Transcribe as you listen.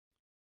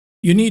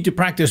You need to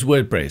practice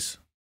WordPress.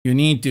 You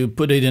need to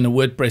put it in a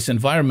WordPress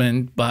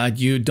environment, but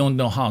you don't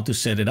know how to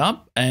set it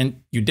up,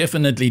 and you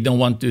definitely don't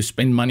want to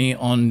spend money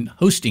on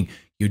hosting.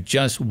 You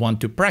just want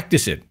to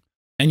practice it.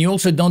 And you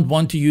also don't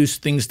want to use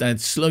things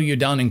that slow you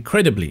down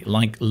incredibly,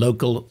 like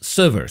local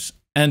servers.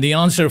 And the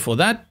answer for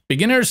that,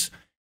 beginners,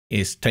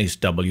 is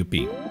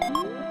TasteWP.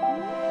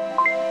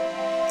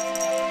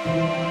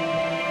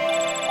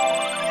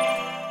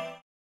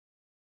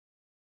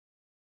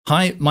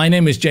 Hi, my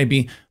name is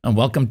JP and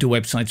welcome to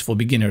Websites for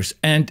Beginners.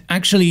 And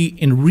actually,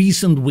 in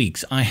recent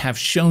weeks, I have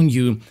shown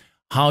you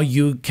how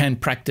you can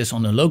practice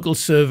on a local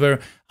server,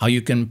 how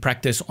you can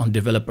practice on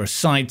developer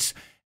sites.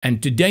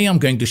 And today I'm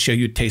going to show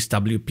you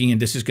TasteWP,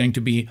 and this is going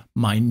to be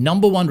my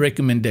 #1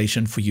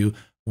 recommendation for you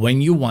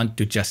when you want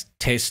to just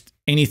test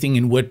anything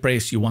in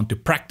WordPress, you want to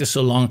practice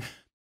along.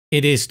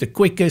 It is the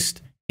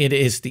quickest, it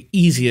is the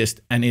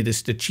easiest, and it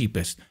is the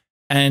cheapest.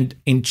 And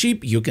in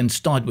cheap, you can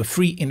start with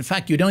free. In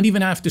fact, you don't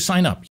even have to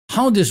sign up.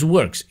 How this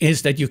works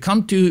is that you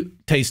come to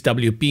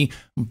TasteWP,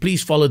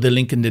 please follow the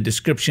link in the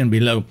description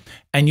below,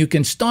 and you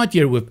can start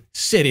here with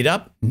set it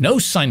up, no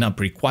sign up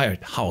required.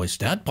 How is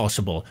that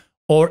possible?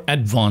 Or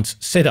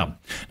advanced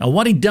setup. Now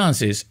what it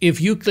does is if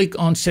you click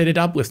on set it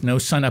up with no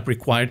sign up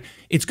required,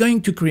 it's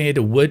going to create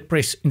a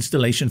WordPress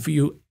installation for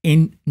you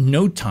in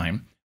no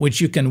time,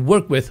 which you can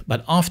work with,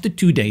 but after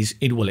 2 days,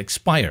 it will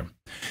expire.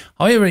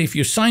 However, if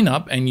you sign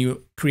up and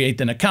you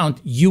create an account,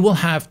 you will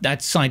have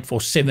that site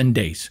for 7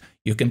 days.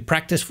 You can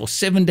practice for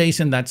 7 days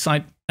in that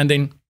site and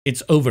then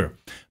it's over.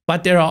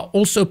 But there are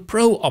also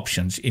pro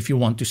options. If you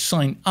want to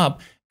sign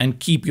up and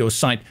keep your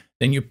site,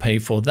 then you pay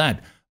for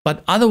that.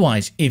 But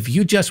otherwise, if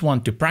you just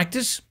want to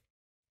practice,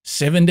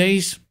 7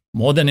 days,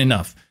 more than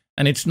enough.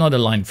 And it's not a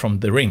line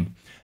from the ring.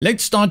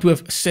 Let's start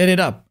with set it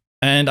up.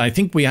 And I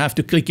think we have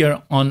to click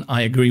here on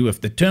I agree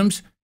with the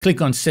terms. Click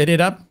on set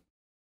it up.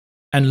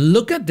 And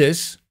look at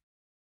this.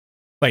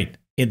 Wait,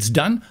 it's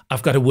done.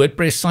 I've got a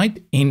WordPress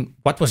site in,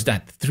 what was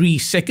that, 3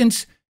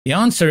 seconds? The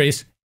answer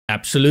is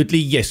absolutely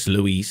yes,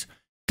 Louise.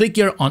 Click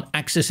here on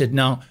access it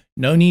now.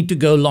 No need to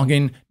go log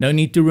in. No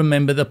need to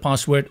remember the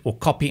password or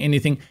copy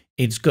anything.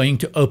 It's going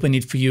to open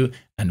it for you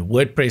and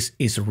WordPress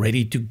is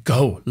ready to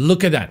go.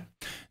 Look at that.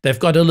 They've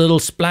got a little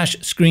splash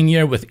screen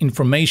here with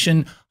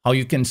information, how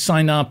you can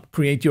sign up,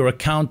 create your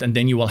account, and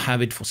then you will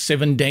have it for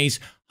 7 days,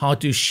 how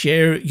to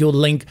share your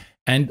link,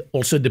 and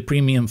also the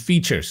premium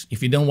features.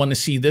 If you don't want to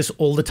see this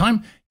all the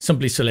time,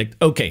 simply select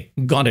OK,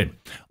 got it.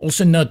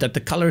 Also note that the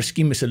color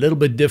scheme is a little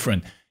bit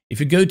different. If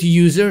you go to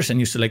users and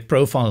you select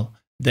profile,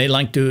 they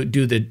like to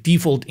do the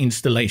default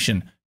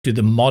installation to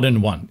the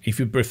modern one. If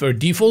you prefer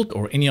default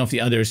or any of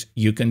the others,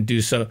 you can do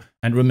so.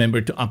 And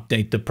remember to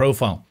update the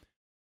profile.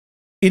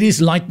 It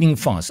is lightning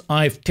fast.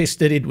 I've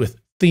tested it with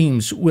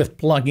themes, with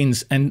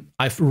plugins, and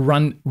I've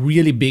run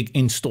really big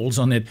installs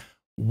on it.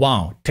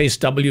 Wow,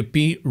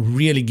 TasteWP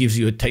really gives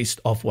you a taste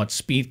of what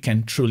speed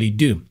can truly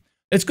do.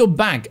 Let's go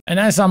back. And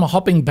as I'm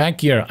hopping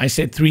back here, I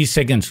said 3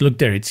 seconds. Look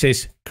there, it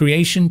says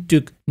creation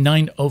took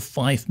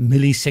 905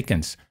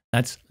 milliseconds.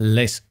 That's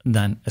less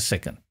than a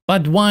second.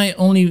 But why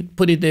only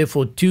put it there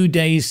for 2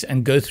 days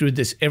and go through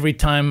this every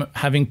time,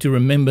 having to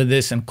remember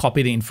this and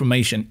copy the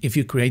information? If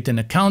you create an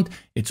account,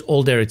 it's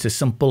all there. It's a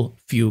simple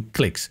few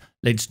clicks.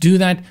 Let's do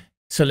that.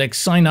 Select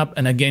sign up.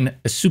 And again,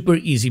 a super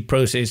easy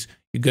process.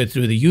 You go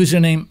through the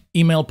username,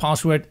 email,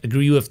 password,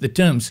 agree with the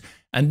terms.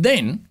 And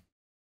then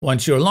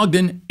once you're logged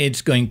in,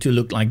 it's going to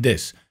look like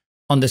this.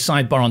 On the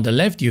sidebar on the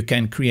left, you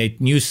can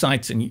create new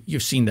sites, and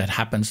you've seen that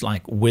happens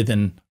like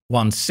within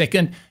 1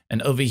 second.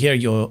 And over here,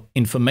 your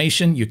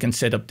information, you can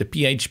set up the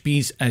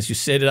PHPs as you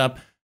set it up,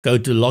 go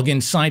to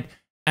login site,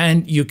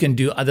 and you can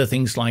do other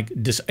things like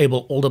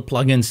disable all the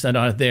plugins that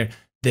are there.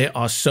 There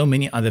are so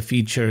many other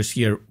features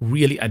here,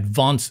 really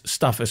advanced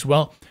stuff as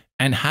well.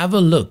 And have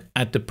a look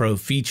at the pro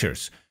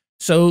features.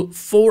 So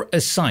for a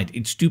site,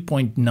 it's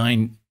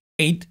 2.98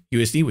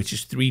 USD, which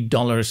is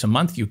 $3 a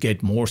month. You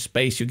get more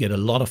space, you get a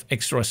lot of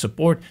extra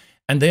support,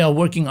 and they are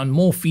working on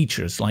more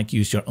features like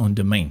use your own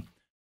domain.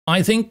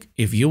 I think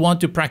if you want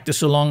to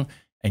practice along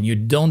and you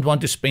don't want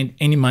to spend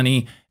any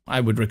money,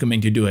 I would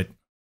recommend you do it.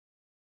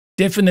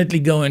 Definitely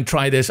go and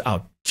try this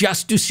out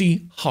just to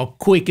see how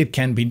quick it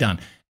can be done,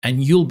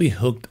 and you'll be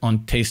hooked on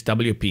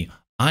TasteWP.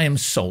 I am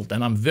sold,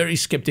 and I'm very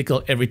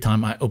skeptical every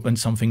time I open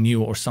something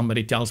new or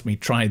somebody tells me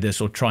try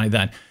this or try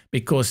that,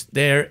 because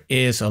there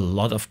is a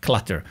lot of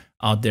clutter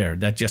out there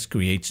that just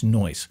creates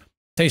noise.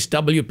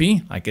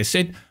 TasteWP, like I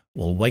said,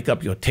 will wake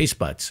up your taste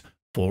buds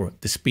for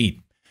the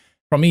speed.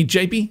 From me,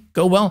 JP,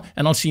 go well,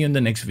 and I'll see you in the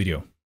next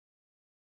video.